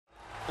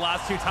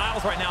last 2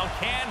 tiles right now.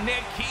 Can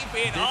Nick keep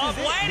it up?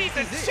 Ladies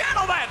and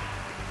gentlemen!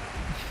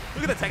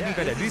 Look at the technique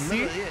right there. Do you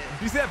see?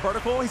 Do you see that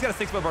vertical? He's got a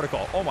 6-foot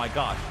vertical. Oh my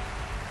gosh.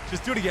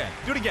 Just do it again.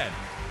 Do it again.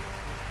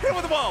 Hit him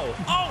with the bow.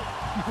 Oh!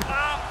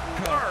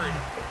 Bird.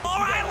 All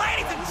right,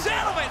 ladies and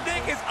gentlemen,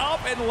 Nick is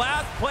up and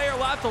last player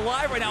left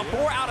alive right now.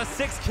 4 out of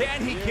 6.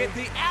 Can he get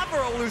the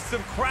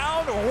ever-elusive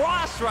crown?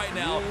 Rosh right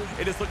now.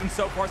 It is looking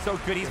so far so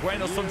good. He's wearing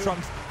those swim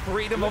trunks.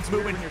 Freedom of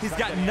movement. He's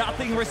got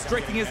nothing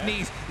restricting his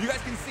knees. You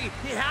guys can see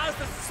he has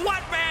the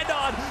sweatband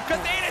on because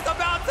it is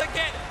about to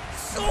get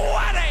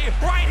sweaty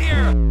right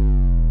here.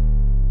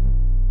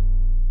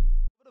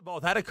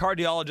 Both. I had a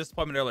cardiologist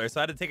appointment earlier, so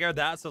I had to take care of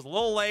that. So I was a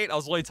little late. I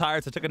was really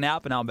tired, so I took a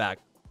nap, and now I'm back.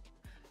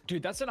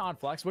 Dude, that's an odd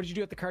flex. What did you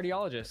do at the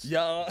cardiologist?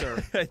 Yeah,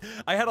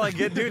 I had to like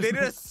get, dude, they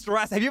did a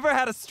stress. Have you ever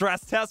had a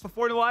stress test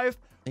before in your life?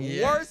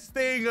 Yeah. Worst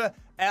thing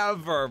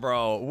ever,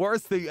 bro.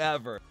 Worst thing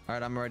ever. All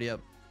right, I'm already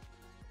up.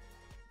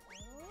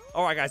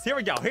 All right, guys, here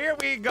we go. Here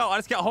we go. I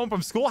just got home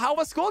from school. How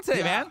was school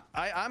today, man?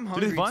 I'm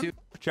hungry too.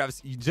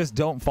 Travis, you just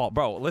don't fall,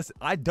 bro. Listen,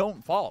 I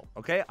don't fall.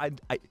 Okay, I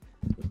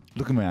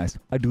look at my eyes.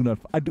 I do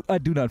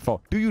not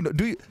fall. Do you?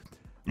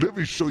 Let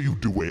me show you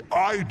the way.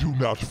 I do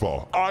not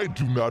fall. I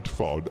do not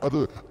fall.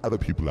 Other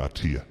people out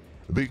here,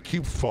 they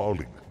keep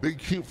falling. They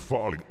keep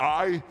falling.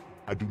 I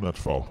do not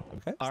fall.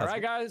 Okay. All right,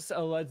 guys,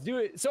 let's do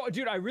it. So,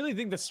 dude, I really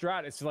think the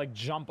strat is to like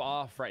jump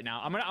off right now.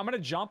 I'm gonna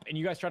jump, and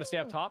you guys try to stay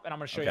up top, and I'm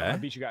gonna show you how to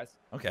beat you guys.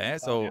 Okay.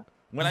 So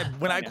when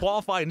I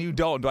qualify and you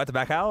don't, do I have to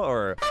back out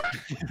or?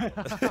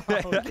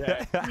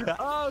 Okay.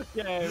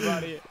 Okay,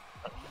 buddy.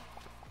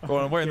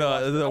 I'm wearing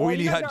the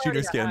Weenie Hut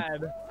Junior skin.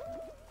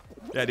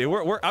 Yeah, dude,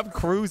 I'm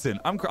cruising.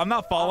 I'm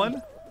not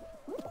falling.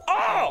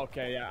 Oh!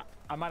 Okay, yeah.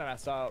 I might have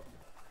messed up.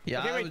 Yeah.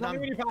 Okay, wait, tell me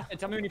when you pass it.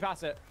 Tell me when you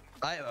pass it.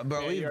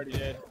 Bro, you already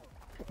did.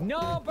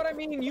 No, but I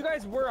mean, you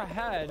guys were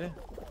ahead.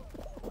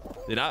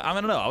 Dude, I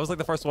don't know. I was like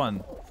the first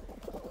one.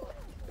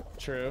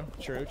 True.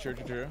 Yeah, I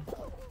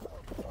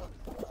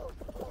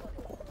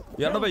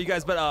don't know about you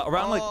guys, but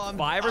around like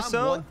 5 or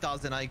so.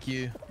 1,000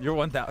 IQ. You're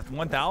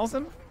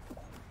 1,000?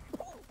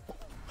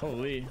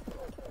 Holy.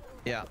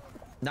 Yeah.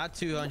 Not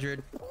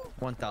 200.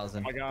 1,000.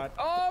 Oh my god.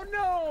 Oh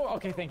no.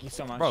 Okay, thank you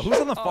so much. Bro, who's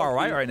on the far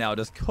right now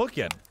just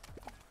cooking?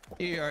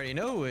 You already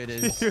know who it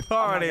is. You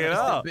already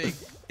know.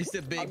 It's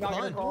the big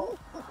pun.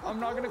 I'm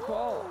not gonna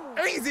call.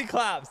 Easy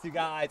claps, you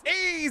guys.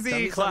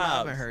 Easy claps. I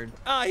haven't heard.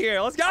 Here,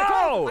 let's go.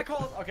 I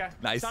called. Okay.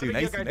 Nice, dude.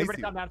 Nice. It's not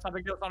a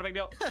big deal. It's not a big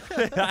deal.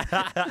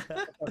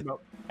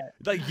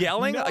 Like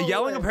yelling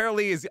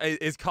apparently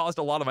is caused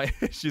a lot of my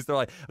issues. They're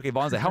like, okay,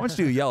 Bonsai, how much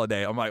do you yell a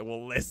day? I'm like,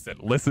 well,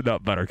 listen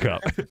up,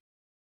 Buttercup.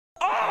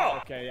 Oh.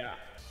 Okay, yeah.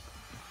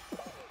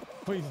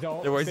 Please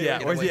don't. Where's he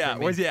at? I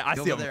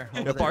see him.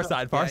 Far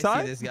side. Far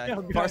side? This guy.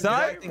 Far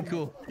side?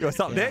 Cool. Yo, what's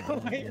up, Nick?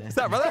 What's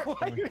up, brother? Why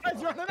are you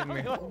guys running at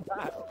me like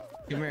that?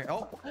 Come here.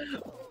 Oh.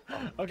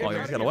 Okay. Oh,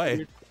 he's getting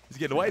away. He's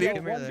getting away,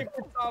 dude. One big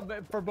sub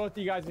for both of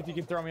you guys if you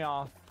can throw me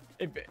off.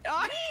 You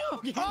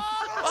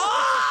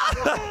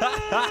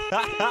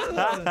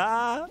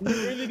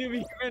really do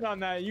be coming on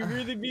that. You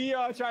really be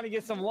trying to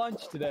get some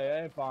lunch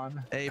today, eh,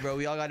 Fawn? Hey, bro,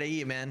 we all gotta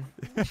eat, man.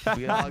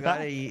 We all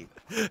gotta eat.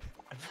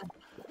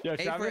 Yo,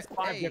 Travis,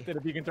 5 gifted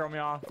if you can throw me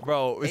off.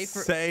 Bro,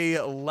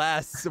 say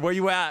less. Where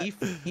you at?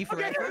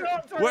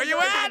 Where you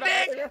at,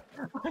 Nick?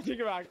 I take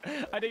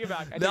it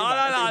back.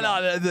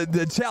 No.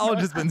 The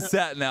challenge has been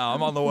set now.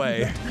 I'm on the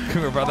way.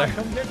 Come here, brother.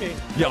 Come get me.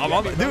 Yo, I'm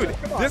on the dude.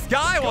 This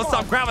guy won't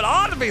stop grabbing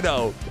onto me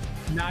though.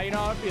 Now you know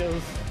how it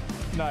feels.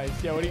 Nice.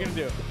 Yeah, what are you gonna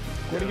do?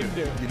 What are you gonna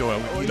do? You know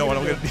what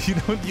I'm gonna do.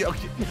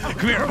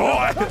 Come here,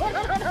 boy.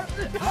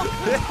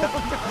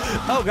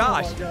 Oh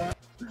gosh.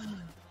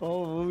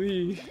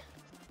 Holy.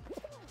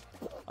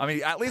 I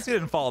mean, at least we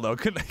didn't fall though.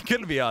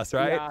 Couldn't be us,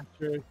 right? Yeah,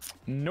 true.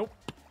 Nope.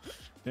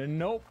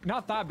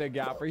 Not that big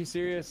gap. Are you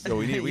serious? So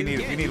we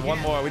need one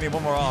more. We need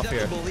one more off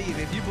here. Believe.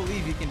 If you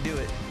believe, you can do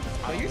it.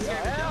 Oh, you're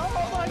scared.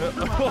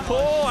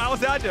 Oh, how was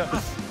that, Joe?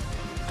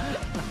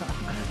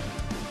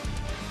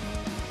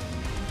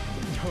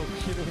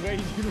 Either way,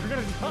 dude, we're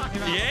gonna die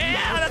now.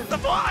 Yeah, that's the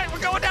point. We're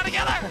going down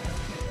together.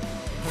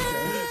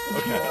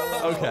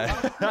 Okay.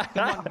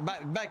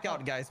 Back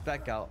out, guys.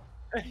 Back out.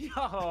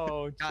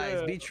 Yo,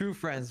 guys, be true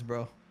friends,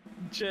 bro.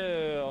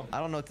 Chill. I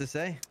don't know what to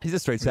say. He's a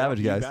straight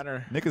savage, guys.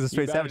 Nick is a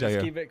straight savage out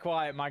here. Keep it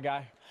quiet, my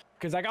guy.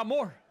 Because I got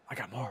more.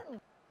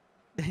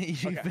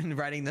 You've been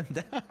writing them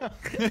down.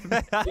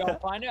 Yo,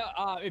 find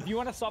out if you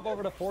want to sub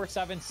over to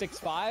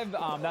 4765.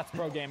 That's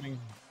pro gamers.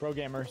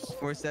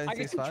 4765. I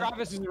guess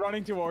Travis is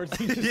running towards.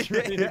 He's just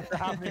ready to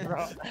grab me,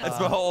 bro. That's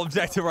my whole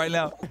objective right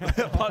now.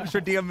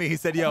 Punisher DM me. He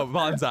said, "Yo,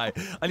 Bonsai,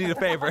 I need a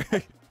favor."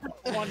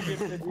 One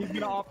gifted. He's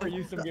gonna offer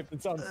you some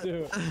gifted subs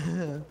too.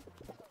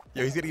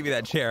 Yo, he's gonna give me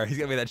that chair. He's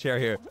gonna give me that chair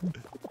here.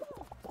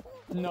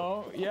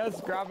 No, yes,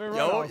 grab it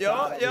right Yo.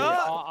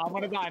 I'm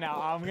gonna die now.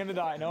 I'm gonna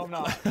die. No, I'm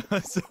not.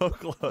 So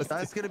close.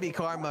 That's gonna be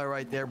karma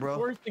right there, bro.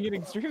 Worse than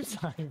getting stream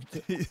sniped.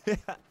 Yeah.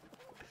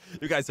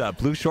 You guys,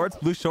 blue shorts,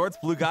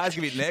 blue guys.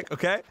 Give me Nick,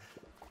 okay?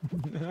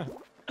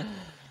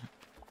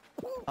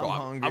 I'm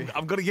hungry.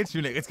 I'm gonna get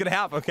you, Nick. It's gonna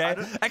happen, okay?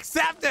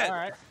 Accept it. All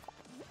right.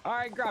 All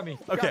right, grab me.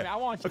 Okay. Grab me. I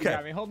want you to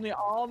grab me. Hold me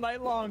all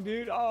night long,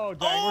 dude. Oh,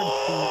 dang.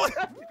 Oh!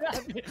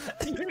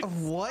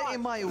 What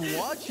am I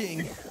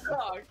watching?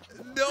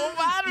 Don't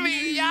mind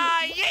me.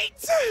 Yeah,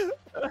 yeet.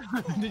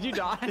 Did you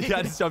die? Yeah,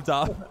 I just jumped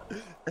off.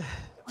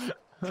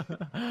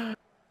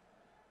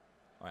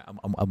 All right,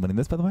 I'm winning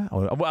this, by the way.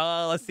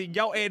 Well, let's see.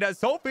 Yo, and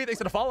Sophie, thanks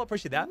for the follow.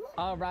 Appreciate that.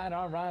 All right,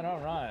 all right, all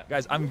right.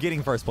 Guys, I'm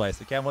getting first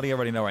place. Okay, I'm letting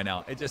everybody know right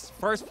now. It just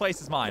first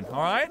place is mine.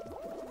 All right.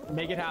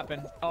 Make it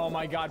happen. Oh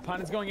my God,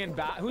 pun is going in.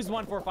 Who's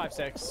 1, 4, 5,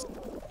 6?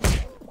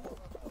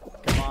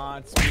 Come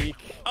on, speak.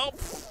 Oh,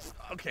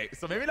 okay.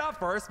 So maybe not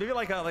first. Maybe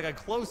like a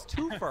close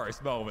to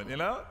first moment. You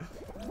know?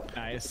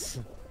 Nice.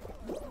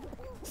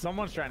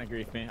 Someone's trying to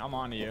grief me. I'm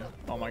on to you.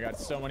 Oh my God,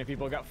 so many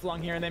people got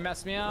flung here and they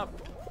messed me up.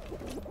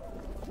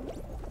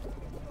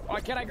 Why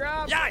can't I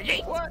grab? Yeah,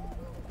 yeet. What?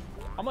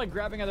 I'm like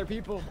grabbing other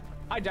people.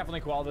 I definitely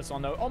qual this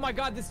one though. Oh my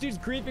God, this dude's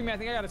griefing me. I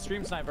think I got a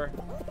stream sniper.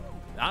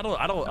 I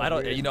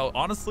don't. You know,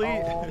 honestly.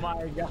 Oh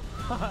my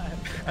God.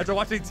 After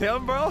watching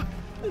Tim, bro.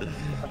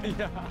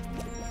 Yeah.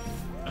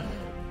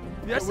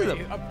 Yes, wait,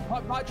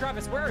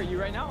 Travis, where are you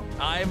right now?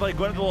 I'm like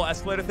going to the little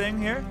escalator thing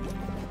here.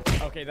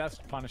 Okay, that's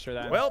Punisher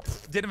then. Well,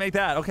 didn't make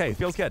that. Okay,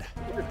 feels good.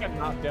 Just got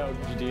knocked out.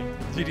 GG.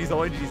 GG's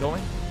only. GG's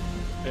only.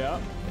 Yeah.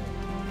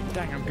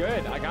 Dang, I'm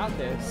good. I got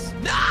this.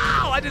 No,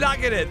 I did not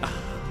get it.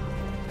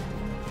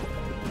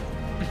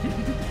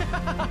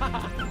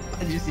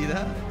 Did you see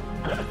that?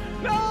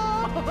 No!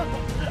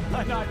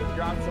 I know, I just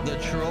grabbed something.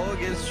 The troll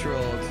gets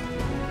trolled.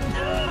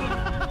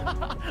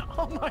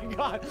 Oh my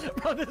God,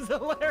 bro, this is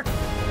hilarious.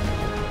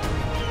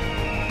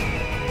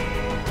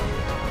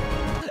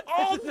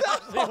 Oh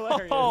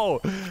no!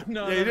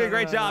 No, yeah, you did a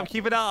great job.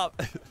 Keep it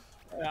up.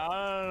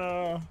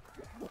 No.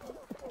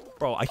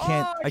 Bro, I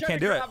can't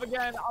do it.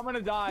 Again. I'm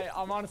gonna die.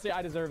 Honestly,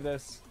 I deserve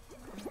this.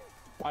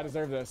 I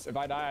deserve this. If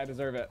I die, I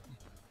deserve it.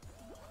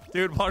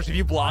 Dude, Punch, if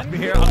you block me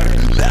here,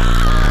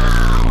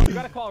 You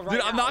gotta call right dude,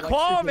 now. I'm not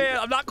calling, man.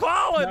 I'm not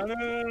calling.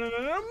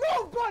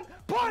 No,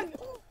 Bun!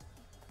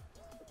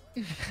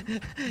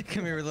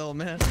 Come here, little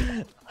man.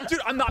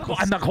 Dude, I'm not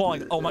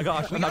calling. Oh my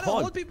gosh, I'm not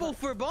calling. Hold people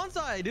for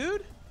bonsai,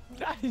 dude.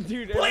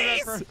 Dude,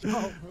 Please!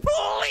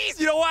 Please!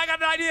 You know what? I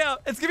got an idea.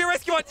 It's gonna be a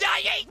risky one. Yeah,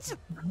 yeet!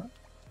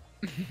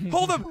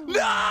 Hold him.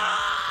 No!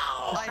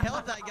 I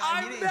held that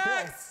guy. I'm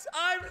next.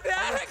 I'm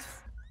next.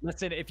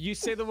 Listen, if you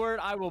say the word,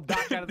 I will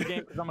back out of the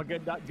game because I'm a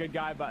good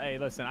guy. But hey,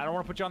 listen, I don't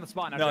want to put you on the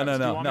spot.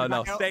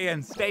 No.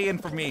 Stay in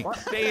for me.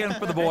 Stay in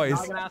for the boys.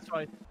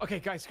 Okay,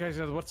 guys,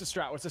 what's the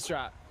strat? What's the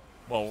strat?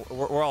 Well,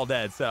 we're all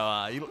dead,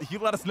 so you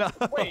let us know.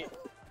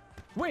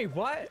 Wait,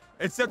 what?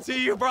 It's up to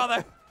you,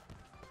 brother.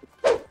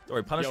 Don't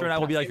worry, Punisher and I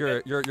will be like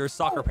your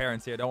soccer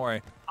parents here. Don't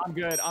worry. I'm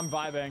good. I'm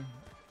vibing.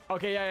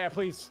 Okay, yeah.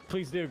 Please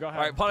do. Go ahead.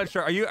 All right,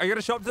 Punisher, are you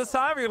gonna show up this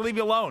time, or are you gonna leave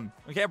me alone?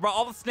 Okay, I brought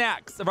all the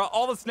snacks.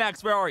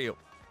 Where are you?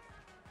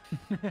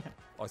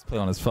 Always play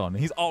on his phone.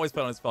 He's always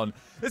playing on his phone.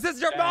 This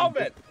is your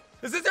moment.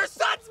 This is your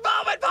son's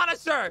moment,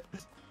 Punisher.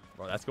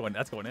 Bro, that's going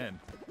in.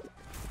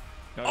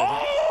 No,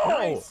 oh!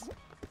 Nice.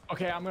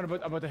 Okay, I'm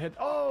about to hit.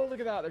 Oh, look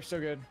at that. They're so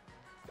good.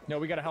 No,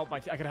 we gotta help I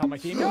gotta help my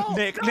team. No,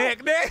 Nick. I'm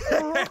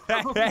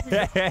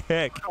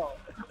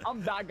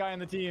that guy on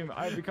the team.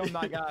 I've become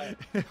that guy.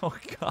 Oh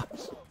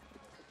gosh.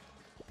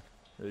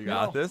 You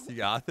got this.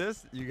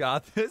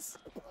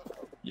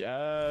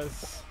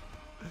 Yes.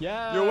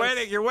 Yeah. You're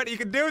winning. You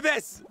can do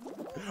this.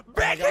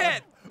 Big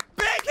hit.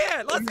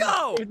 Let's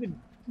go.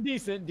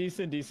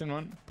 Decent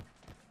one.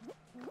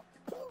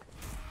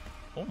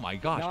 Oh my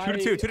gosh.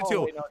 Nice. 2 to 2.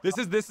 Oh, wait, no. This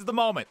is the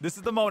moment. This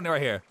is the moment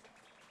right here.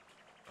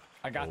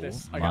 I got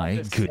this. My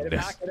goodness. Hit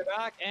it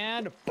back,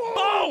 and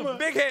boom! Boom!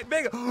 Big hit.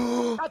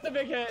 That's a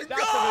big hit.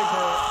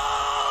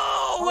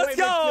 Let's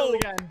go.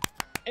 Again.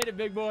 Hit it,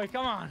 big boy.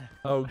 Come on.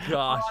 Oh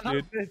gosh,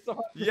 dude.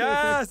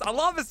 Yes, I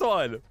love this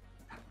one.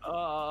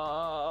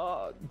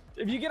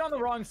 If you get on the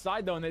wrong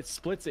side though and it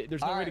splits it,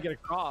 there's no way to get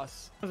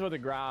across. That's what the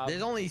grab.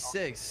 There's only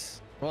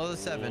 6. Well, there's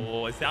 7.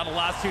 Oh, it's down to the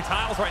last 2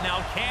 tiles right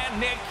now. Can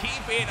Nick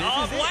keep it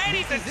up,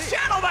 ladies and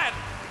gentlemen?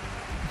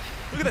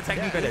 Look at the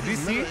technique right there. Do you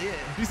see?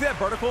 Do you see that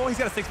vertical? He's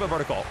got a 6-foot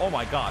vertical. Oh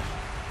my gosh.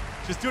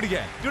 Just do it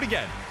again. Hit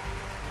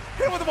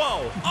it with the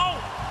bow. Oh,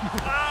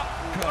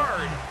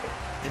 word.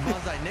 In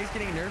bonsai, Nick's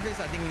getting nervous.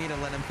 I think we need to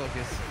let him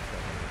focus.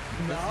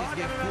 Let's just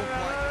get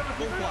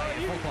full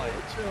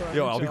quiet.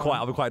 Yo, I'll be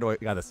quiet. We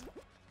got this.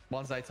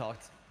 Bonsai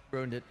talked.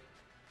 Ruined it.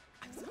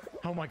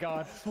 Oh my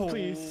god.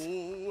 Please.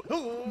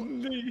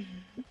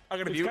 I'm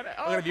gonna mute.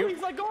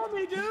 Please let go of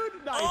me, dude.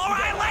 Nice. All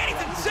right,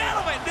 ladies and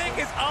gentlemen, Nick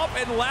is up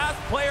and last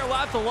player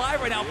left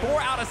alive right now.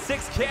 4 out of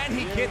 6. Can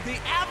he get the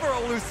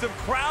ever-elusive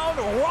crown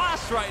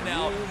Rosh right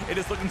now? It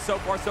is looking so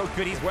far so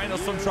good. He's wearing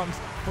those swim trunks.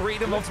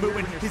 Freedom of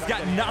movement. He's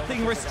got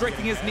nothing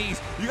restricting his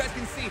knees. You guys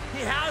can see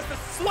he has the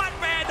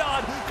sweatband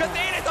on because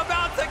it is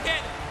about to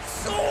get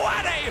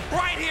sweaty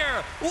right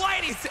here.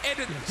 Ladies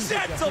and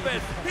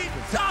gentlemen, he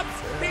jumps,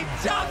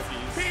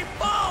 he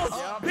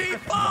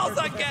falls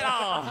again.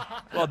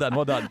 Oh. Well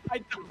done.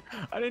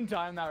 I didn't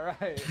time that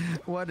right.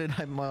 What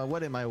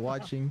am I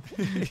watching?